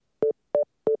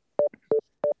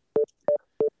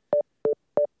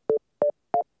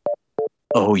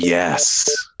Oh, yes.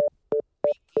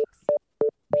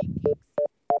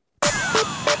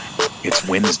 It's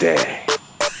Wednesday.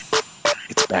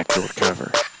 It's backdoor cover.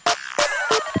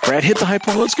 Brad, hit the high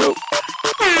point. Let's go.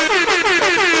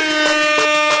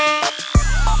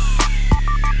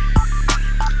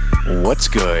 What's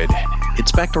good?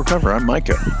 It's backdoor cover. I'm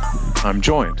Micah. I'm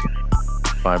joined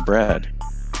by Brad.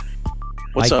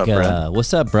 What's up, Brad?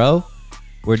 What's up, bro?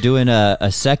 We're doing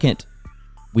a second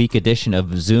week edition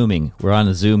of Zooming. We're on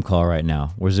a Zoom call right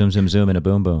now. We're zoom, and a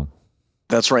boom, boom.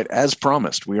 That's right. As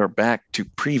promised, we are back to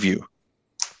preview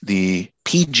the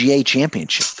PGA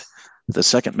Championship, the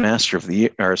second master of the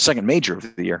year, or second major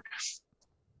of the year,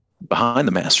 behind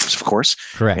the Masters, of course.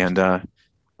 Correct. And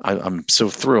I'm so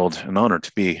thrilled and honored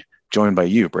to be joined by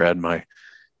you, Brad. The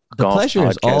pleasure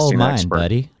is all mine,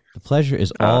 buddy. The pleasure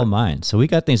is all mine. So we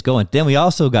got things going. Then we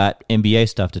also got NBA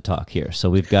stuff to talk here. So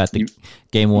we've got the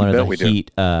game one of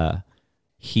the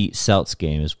Heat Celtics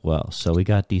game as well. So we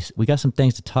got some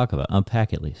things to talk about,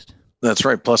 unpack at least. That's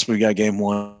right. Plus we got game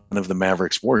one of the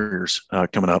Mavericks Warriors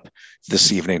coming up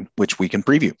this evening, which we can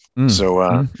preview.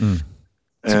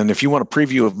 And if you want a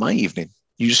preview of my evening,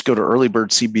 you just go to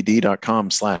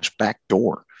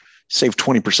earlybirdcbd.com/backdoor. Save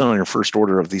 20% on your first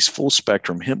order of these full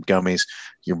spectrum hemp gummies.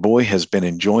 Your boy has been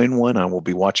enjoying one. I will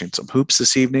be watching some hoops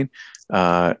this evening.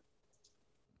 Can't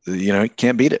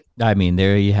beat it. I mean,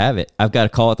 there you have it. I've got a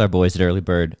call with our boys at Early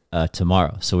Bird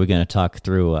tomorrow. So we're going to talk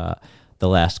through the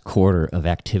last quarter of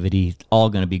activity. All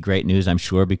going to be great news, I'm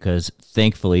sure, because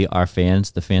thankfully our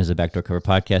fans, the fans of the Backdoor Cover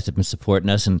podcast, have been supporting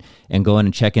us and going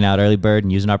and checking out Early Bird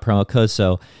and using our promo code.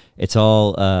 So it's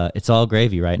all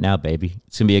gravy right now, baby.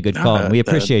 It's going to be a good call. And we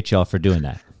appreciate y'all for doing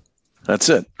that. That's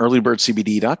it.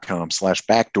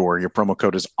 earlybirdcbd.com/backdoor. Your promo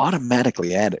code is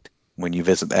automatically added when you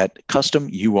visit that custom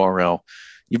URL.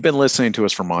 You've been listening to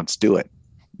us for months. Do it.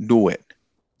 Do it.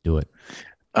 Do it.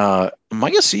 Am I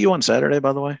going to see you on Saturday,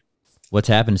 by the way? What's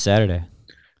happened Saturday?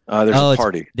 There's a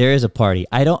party. There is a party.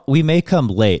 We may come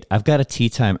late. I've got a tea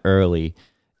time early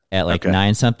at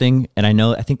 9 something. And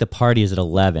I think the party is at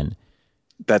 11.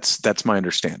 That's my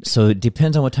understanding. So it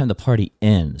depends on what time the party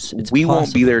ends. We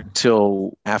won't be there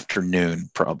till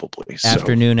afternoon, probably.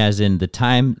 Afternoon as in the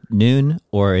time noon,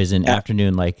 or is in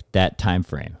afternoon like that time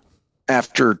frame?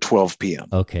 After 12 p.m.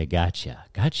 Okay, gotcha.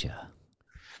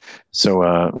 So,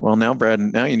 now, Brad,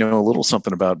 now you know a little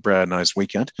something about Brad and I's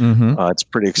weekend. Mm-hmm. It's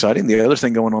pretty exciting. The other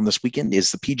thing going on this weekend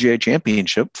is the PGA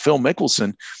Championship. Phil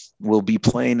Mickelson will be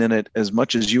playing in it as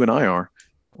much as you and I are,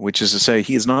 which is to say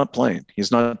he is not playing.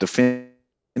 He's not defending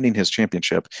his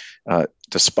championship,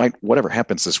 despite whatever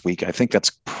happens this week. I think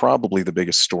that's probably the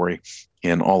biggest story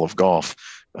in all of golf.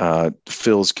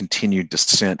 Phil's continued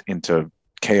descent into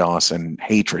chaos and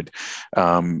hatred.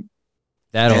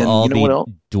 That'll all be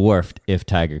dwarfed if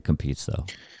Tiger competes, though.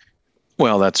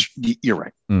 Well, you're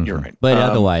right. Mm-hmm. You're right. But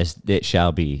otherwise, it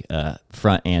shall be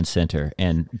front and center,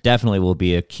 and definitely will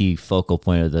be a key focal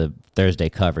point of the Thursday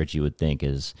coverage. You would think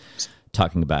is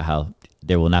talking about how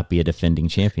there will not be a defending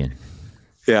champion.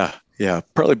 Yeah.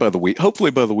 Probably by the week.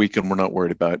 Hopefully by the weekend, we're not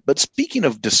worried about it. But speaking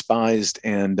of despised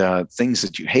and things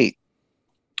that you hate,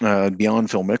 beyond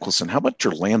Phil Mickelson, how about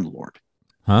your landlord?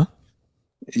 Huh?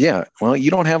 Yeah. Well, you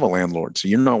don't have a landlord, so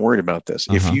you're not worried about this.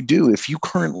 Uh-huh. If you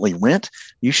currently rent,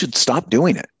 you should stop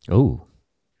doing it. Oh.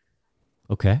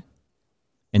 Okay.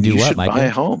 And do what, Mike? Buy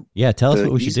a home. Yeah. Tell us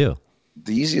what we should do.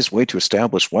 The easiest way to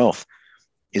establish wealth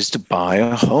is to buy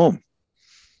a home.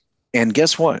 And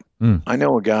guess what? I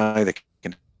know a guy that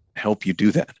can help you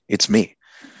do that. It's me.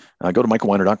 Go to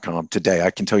michaelweiner.com today.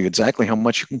 I can tell you exactly how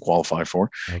much you can qualify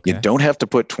for. Okay. You don't have to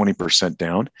put 20%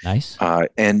 down. Nice.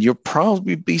 And you'll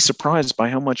probably be surprised by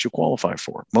how much you qualify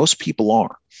for. Most people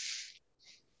are.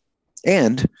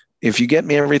 And if you get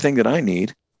me everything that I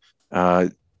need,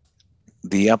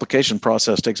 the application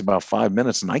process takes about 5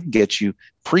 minutes, and I can get you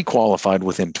pre-qualified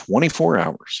within 24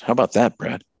 hours. How about that,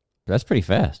 Brad? That's pretty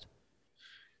fast.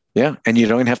 Yeah, and you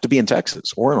don't even have to be in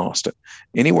Texas or in Austin.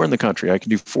 Anywhere in the country, I can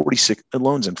do 46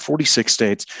 loans in 46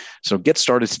 states. So get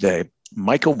started today,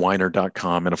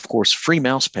 michaelweiner.com, and of course, free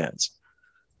mouse pads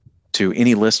to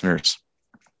any listeners.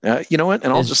 You know what?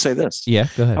 And I'll just say this. Yeah,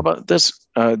 go ahead. How about this?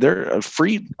 They're a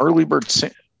free early bird,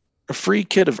 a free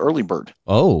kit of Early Bird.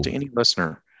 Oh, to any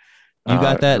listener. You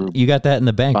got that? You got that in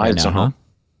the bank right now, huh?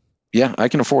 Yeah, I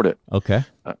can afford it. Okay.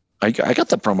 I got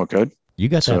that promo code. You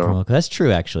got that promo code. That's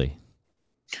true, actually.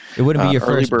 It wouldn't be your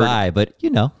first buy, but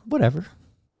whatever.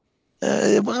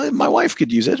 My wife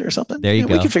could use it or something. There you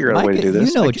go. We can figure out a way to do this.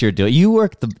 You know what you're doing. You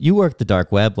work the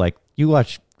dark web. Like you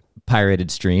watch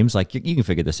pirated streams. Like you can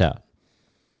figure this out.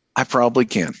 I probably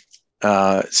can.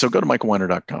 So go to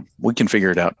michaelweiner.com. We can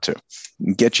figure it out too.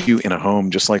 Get you in a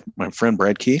home just like my friend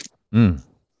Brad Keith. Mm,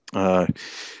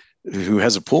 who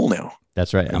has a pool now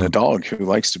that's right. and a dog who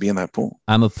likes to be in that pool.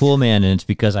 I'm a pool man, and it's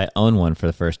because I own one for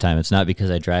the first time. It's not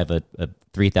because I drive a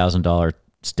 $3,000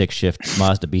 stick shift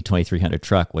Mazda B2300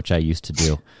 truck, which I used to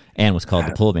do and was called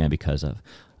the pool man because of.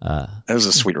 That was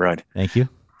a sweet ride. Thank you.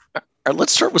 All right,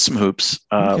 let's start with some hoops.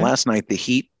 Okay. Last night, the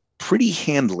Heat pretty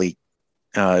handily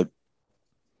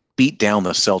beat down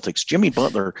the Celtics. Jimmy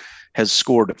Butler has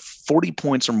scored 40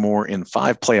 points or more in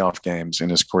 5 playoff games in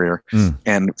his career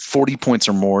and 40 points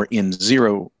or more in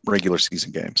 0 regular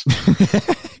season games.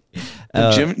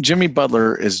 Jimmy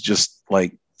Butler is just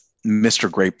like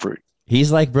Mr. Grapefruit.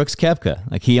 He's like Brooks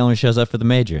Koepka. Like, he only shows up for the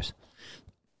majors.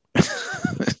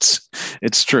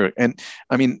 It's true. And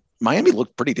I mean, Miami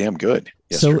looked pretty damn good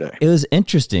yesterday. So it was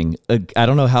interesting. I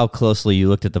don't know how closely you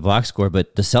looked at the box score,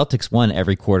 but the Celtics won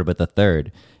every quarter but the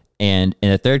third. And in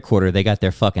the third quarter, they got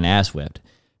their fucking ass whipped.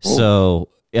 Ooh. So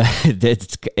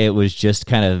it was just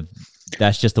kind of,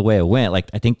 that's just the way it went.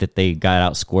 Like, I think that they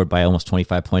got outscored by almost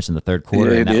 25 points in the third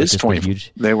quarter. It is 20.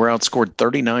 Huge... They were outscored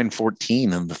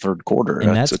 39-14 in the third quarter.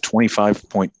 And that's a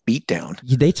 25-point beatdown.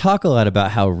 They talk a lot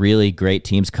about how really great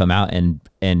teams come out and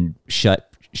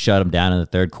shut them down in the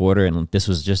third quarter. And this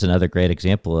was just another great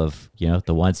example of, the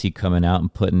one seed coming out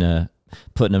and putting them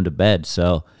to bed.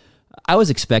 So I was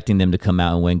expecting them to come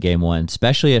out and win game one,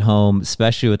 especially at home,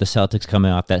 especially with the Celtics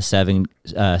coming off that seven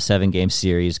game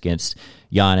series against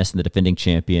Giannis and the defending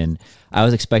champion. I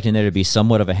was expecting there to be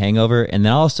somewhat of a hangover. And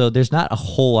then also there's not a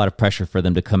whole lot of pressure for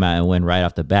them to come out and win right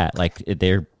off the bat. Like,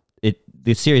 the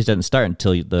series doesn't start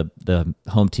until the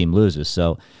home team loses.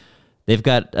 So they've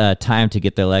got time to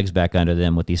get their legs back under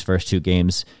them with these first 2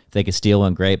 games. If they could steal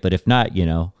one, great. But if not,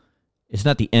 it's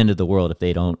not the end of the world if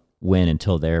they don't win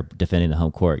until they're defending the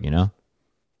home court,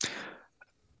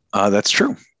 That's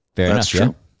true. That's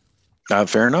true. Yeah?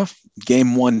 Fair enough.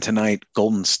 Game 1 tonight,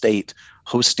 Golden State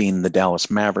hosting the Dallas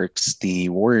Mavericks. The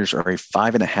Warriors are a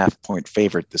 5.5-point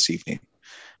favorite this evening.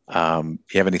 You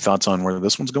have any thoughts on where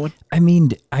this one's going? I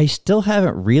mean, I still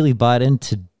haven't really bought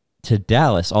into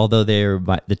Dallas, although they're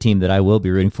the team that I will be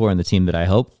rooting for and the team that I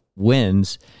hope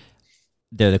wins.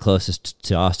 They're the closest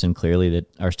to Austin, clearly, that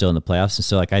are still in the playoffs. And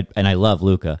so, I love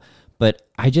Luka, but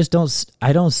I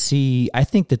don't see. I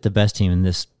think that the best team in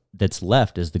this that's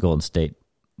left is the Golden State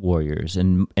Warriors,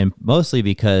 and mostly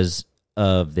because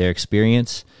of their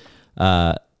experience.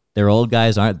 Their old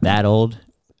guys aren't that old.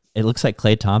 It looks like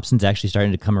Klay Thompson's actually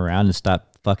starting to come around and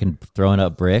stop fucking throwing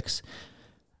up bricks.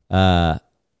 I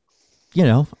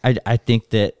think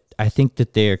that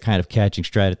they're kind of catching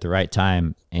stride at the right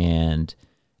time, and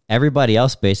everybody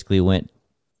else basically went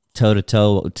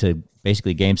toe-to-toe to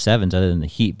basically game 7s other than the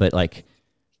Heat, but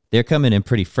they're coming in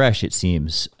pretty fresh, it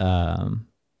seems.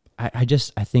 I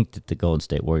think that the Golden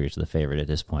State Warriors are the favorite at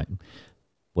this point,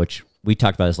 which we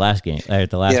talked about this last game, the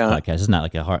last podcast. It's not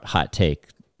like a hot take.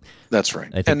 That's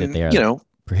right. I think that they are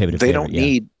prohibitive. They don't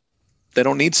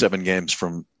need 7 games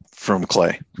from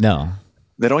Klay. No.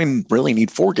 They don't even really need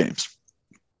 4 games.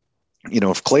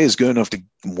 If Klay is good enough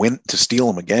to steal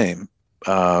him a game,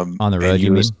 on the road,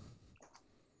 you mean?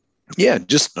 Yeah,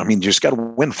 just got to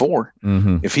win 4.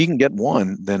 Mm-hmm. If he can get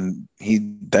 1, then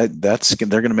they're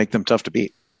going to make them tough to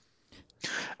beat.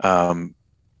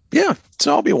 Yeah,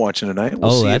 so I'll be watching tonight.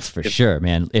 That's for sure,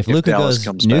 man. If Luka goes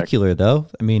nuclear, though,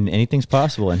 anything's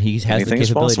possible, and he has the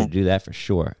capability to do that for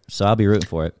sure. So I'll be rooting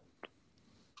for it.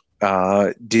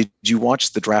 Did you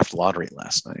watch the draft lottery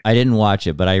last night? I didn't watch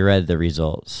it, but I read the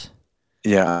results.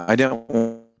 Yeah, I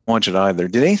didn't watch it either.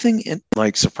 Did anything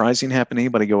surprising happen?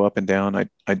 Anybody go up and down?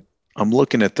 I'm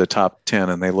looking at the top 10,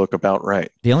 and they look about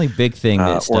right. The only big thing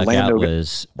that stuck out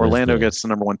was Orlando gets the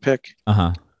number 1 pick.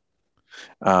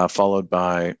 Followed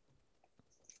by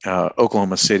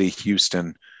Oklahoma City,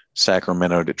 Houston,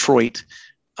 Sacramento, Detroit,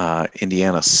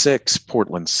 Indiana 6,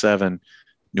 Portland 7,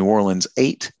 New Orleans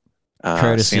 8,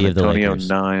 courtesy San Antonio of the Lakers.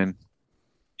 9.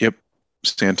 Yep,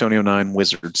 San Antonio 9,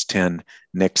 Wizards 10,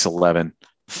 Knicks 11,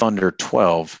 Thunder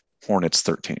 12, Hornets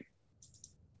 13,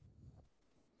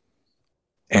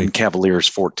 and Cavaliers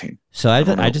 14. So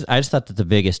I just thought that the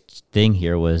biggest thing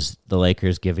here was the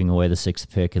Lakers giving away the 6th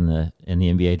pick in the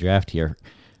NBA draft here.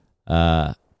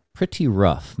 Pretty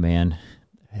rough, man.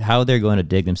 How they're going to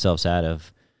dig themselves out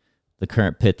of the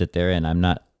current pit that they're in, I'm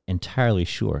not entirely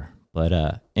sure,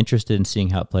 but interested in seeing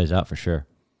how it plays out for sure.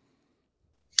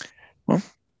 Well,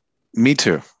 me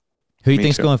too. Who do you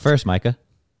think's going first, Micah?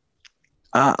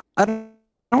 I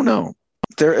don't know.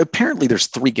 There's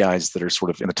 3 guys that are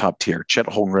sort of in the top tier: Chet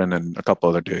Holmgren and a couple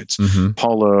other dudes,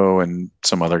 Paulo and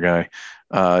some other guy.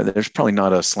 There's probably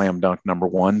not a slam dunk number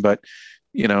 1, but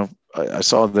I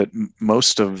saw that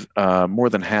more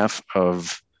than half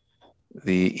of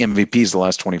the MVPs the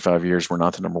last 25 years were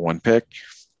not the number one pick.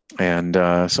 And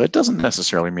so it doesn't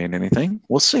necessarily mean anything.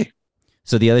 We'll see.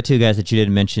 So the other two guys that you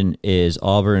didn't mention is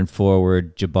Auburn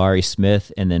forward Jabari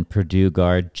Smith and then Purdue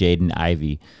guard Jaden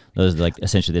Ivey. Those are like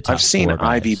essentially the top. I've seen four guys.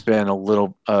 Ivey been a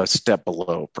little step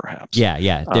below, perhaps.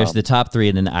 Yeah. There's the top three,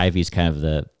 and then Ivey's kind of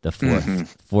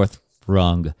the fourth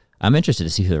rung. I'm interested to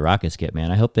see who the Rockets get,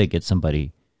 man. I hope they get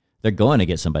somebody. They're going to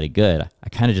get somebody good. I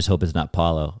kind of just hope it's not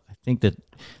Paulo. I think that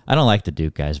I don't like the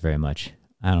Duke guys very much.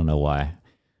 I don't know why.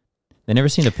 They never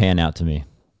seem to pan out to me.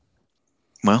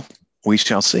 Well, we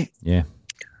shall see. Yeah.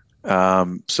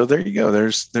 So there you go.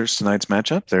 There's tonight's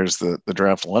matchup. There's the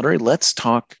draft lottery. Let's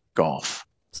talk golf.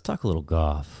 Let's talk a little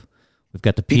golf. We've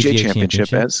got the PGA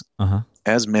Championship.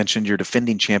 As mentioned, your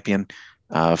defending champion,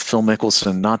 Phil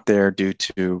Mickelson, not there due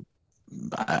to,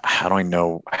 I don't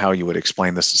know how you would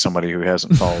explain this to somebody who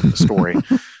hasn't followed the story.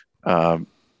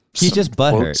 He's just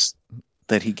butthurt.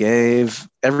 That he gave.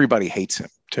 Everybody hates him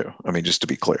too. I mean, just to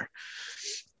be clear.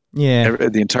 Yeah.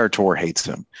 The entire tour hates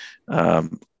him.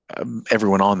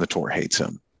 Everyone on the tour hates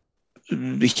him.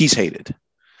 He's hated.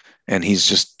 And he's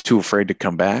just too afraid to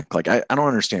come back. Like, I don't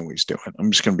understand what he's doing.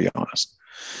 I'm just going to be honest.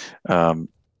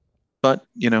 But,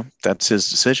 that's his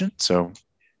decision. So,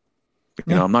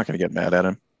 I'm not going to get mad at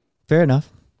him. Fair enough.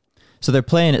 So they're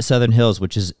playing at Southern Hills,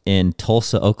 which is in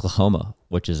Tulsa, Oklahoma,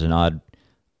 which is an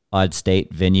odd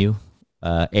state venue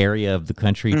area of the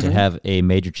country to have a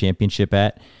major championship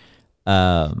at.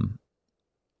 I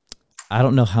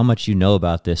don't know how much you know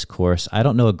about this course. I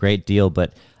don't know a great deal,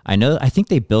 but I think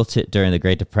they built it during the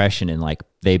Great Depression, and like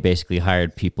they basically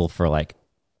hired people for like,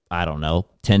 I don't know,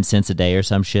 10 cents a day or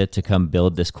some shit to come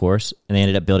build this course, and they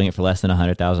ended up building it for less than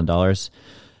 $100,000.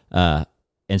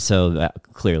 And so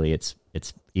clearly it's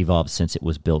evolved since it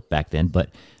was built back then, but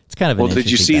it's kind of an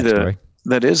interesting backstory.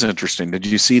 That is interesting. Did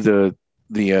you see the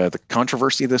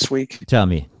controversy this week? Tell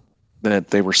me. That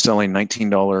they were selling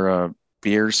 $19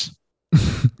 beers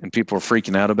and people were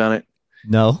freaking out about it?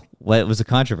 No. What was the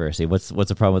controversy? What's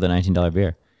the problem with a $19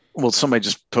 beer? Well, somebody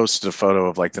just posted a photo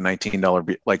of like the $19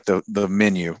 beer, like the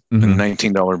menu, and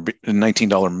 $19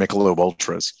 Michelob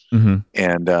Ultras.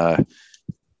 And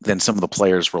then some of the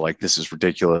players were like, this is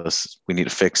ridiculous. We need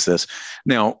to fix this.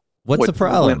 Now, what's the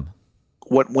problem?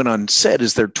 What went unsaid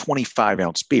is they're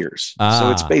 25-ounce beers.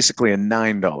 So it's basically a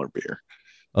 $9 beer.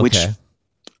 Okay. Which,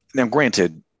 now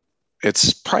granted,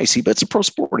 it's pricey, but it's a pro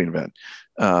sporting event.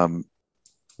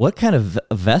 What kind of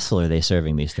vessel are they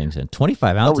serving these things in?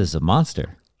 25 ounces is a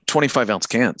monster. 25-ounce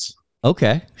cans.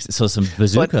 Okay. So some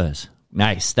bazookas.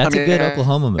 Nice. That's a good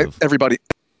Oklahoma move. Everybody's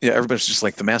just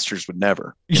like, the Masters would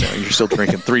never. You're still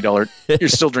drinking $3. You're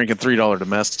still drinking $3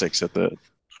 domestics at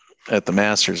the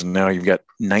Masters, and now you've got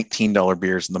 $19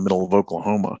 beers in the middle of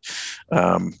Oklahoma.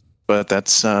 But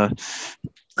that's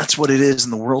what it is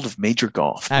in the world of major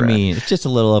golf. Brad. I mean, it's just a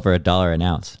little over $1 an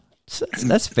ounce.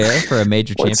 That's fair for a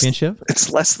major championship. It's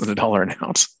less than $1 an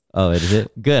ounce. Oh, is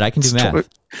it? Good. I can do math.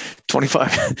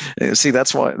 25. See,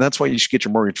 that's why you should get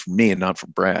your mortgage from me and not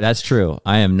from Brad. That's true.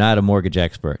 I am not a mortgage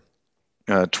expert.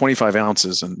 25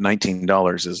 ounces and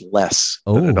 $19 is less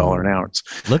than $1 an ounce.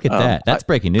 Look at that. That's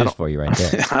breaking news for you right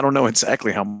there. I don't know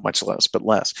exactly how much less, but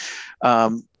less.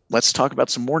 Let's talk about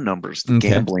some more numbers. The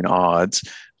gambling odds.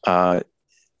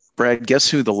 Brad, guess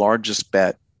who the largest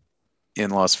bet in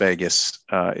Las Vegas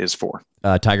is for?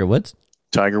 Tiger Woods?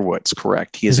 Tiger Woods,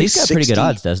 correct. He's got pretty good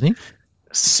odds, doesn't he?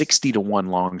 60-1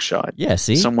 long shot. Yeah,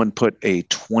 see? Someone put a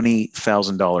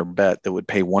 $20,000 bet that would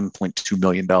pay $1.2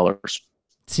 million.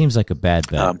 Seems like a bad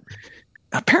bet.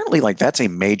 Apparently, like, that's a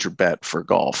major bet for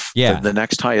golf. Yeah. The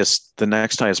next highest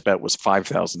bet was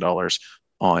 $5,000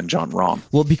 on Jon Rahm.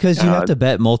 Well, because you have to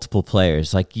bet multiple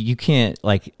players. Like, you can't,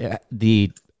 like,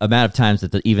 the amount of times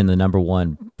that even the number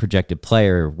one projected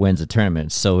player wins a tournament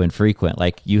is so infrequent.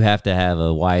 Like, you have to have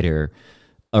a wider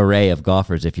array of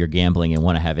golfers if you're gambling and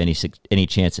want to have any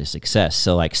chance of success.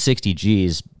 So, like, 60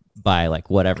 G's by, like,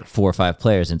 whatever, 4 or 5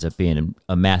 players ends up being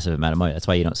a massive amount of money. That's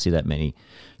why you don't see that many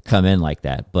come in like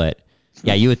that. But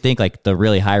yeah, you would think like the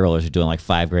really high rollers are doing like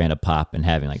 $5,000 a pop and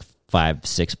having like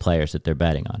 5-6 players that they're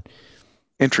betting on.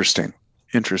 Interesting.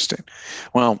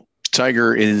 Well,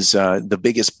 Tiger is the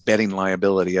biggest betting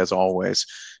liability as always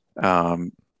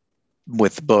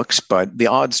with books, but the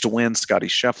odds to win: Scotty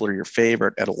Scheffler, your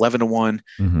favorite, at 11-1,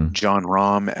 Jon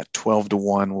Rahm at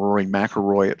 12-1, Rory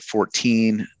McIlroy at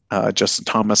 14, Justin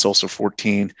Thomas also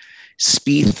 14,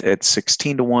 Spieth at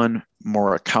 16-1,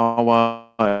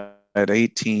 Morikawa at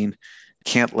 18,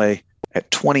 Cantlay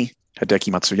at 20,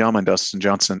 Hideki Matsuyama and Dustin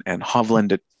Johnson and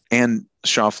Hovland and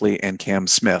Schauffele and Cam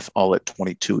Smith all at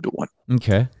 22-1.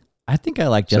 Okay. I think I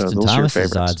like Justin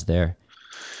Thomas's odds there.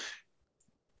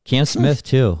 Cam Smith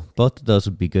too. Both of those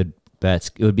would be good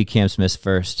bets. It would be Cam Smith's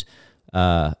first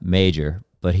major,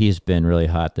 but he's been really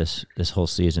hot this whole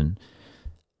season.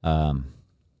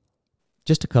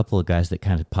 Just a couple of guys that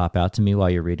kind of pop out to me while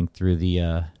you're reading through the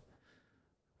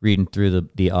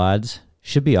odds.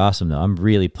 Should be awesome though. I'm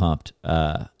really pumped.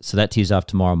 So that tees off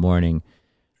tomorrow morning.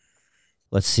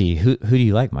 Let's see. Who do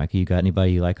you like, Mike? You got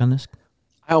anybody you like on this?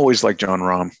 I always like John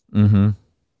Rahm. Mm-hmm.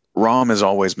 Rahm is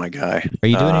always my guy. Are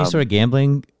you doing any sort of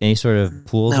gambling, any sort of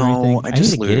pools or anything? I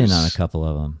just need to get in on a couple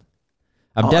of them.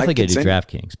 I'm definitely going to do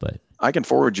DraftKings, but I can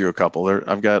forward you a couple.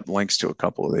 I've got links to a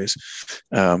couple of these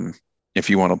if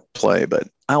you want to play, but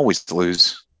I always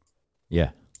lose. Yeah.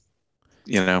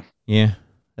 Yeah,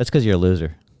 that's because you're a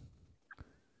loser.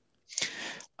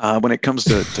 When it comes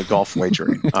to golf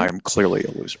wagering, I'm clearly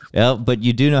a loser. Yeah, but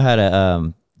you do know how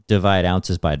to divide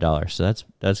ounces by dollar, so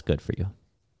that's good for you.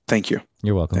 Thank you.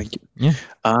 You're welcome. Thank you. Yeah.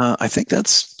 I think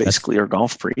that's basically our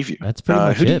golf preview. That's pretty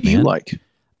much who it, do you man. like?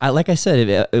 Like I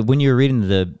said, when you were reading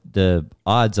the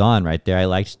odds on right there, I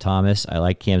liked Thomas. I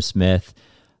like Cam Smith.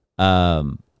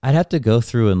 I'd have to go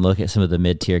through and look at some of the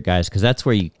mid-tier guys because that's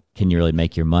where you can really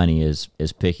make your money is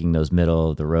picking those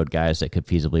middle-of-the-road guys that could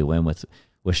feasibly win with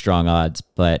strong odds.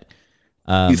 But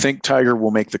you think Tiger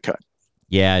will make the cut?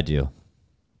 Yeah, I do.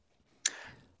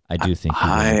 I do think he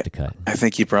will make the cut. I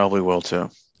think he probably will too.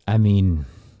 I mean,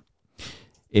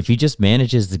 if he just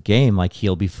manages the game, like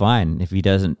he'll be fine. If he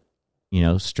doesn't,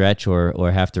 stretch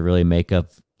or have to really make up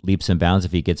leaps and bounds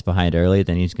if he gets behind early,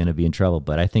 then he's going to be in trouble.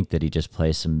 But I think that he just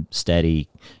plays some steady,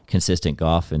 consistent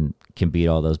golf and can beat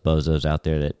all those bozos out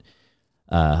there that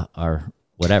are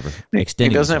whatever. He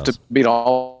doesn't have to beat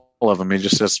all of them. He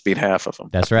just has to beat half of them.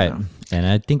 That's right. And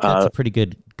I think that's a pretty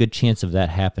good chance of that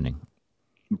happening.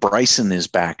 Bryson is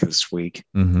back this week.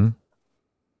 Mm-hmm.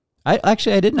 I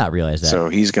did not realize that. So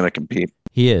he's going to compete.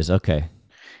 He is, okay.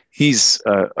 He's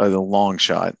a long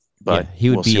shot, but he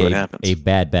would be see what happens. A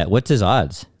bad bet. What's his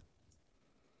odds?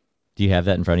 Do you have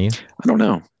that in front of you? I don't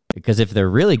know. Because if they're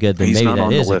really good, then he's maybe not that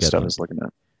on is the list a good I one. was looking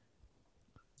at.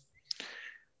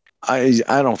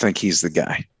 I don't think he's the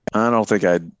guy. I don't think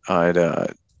I'd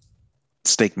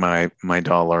stake my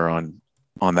dollar on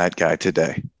that guy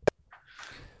today.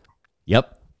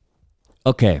 Yep.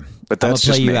 Okay. But that's play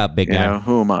just you me. out, big guy.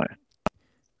 Who am I?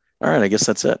 All right, I guess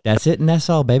that's it. That's it, and that's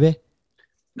all, baby.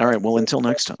 All right, well, until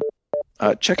next time.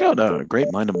 Check out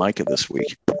Great Mind of Micah this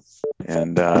week,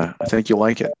 and I think you'll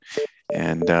like it.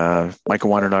 And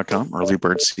MicahWeiner.com,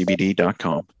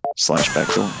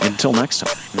 earlybirdcbd.com/backfill. Until next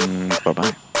time,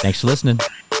 bye-bye. Thanks for listening.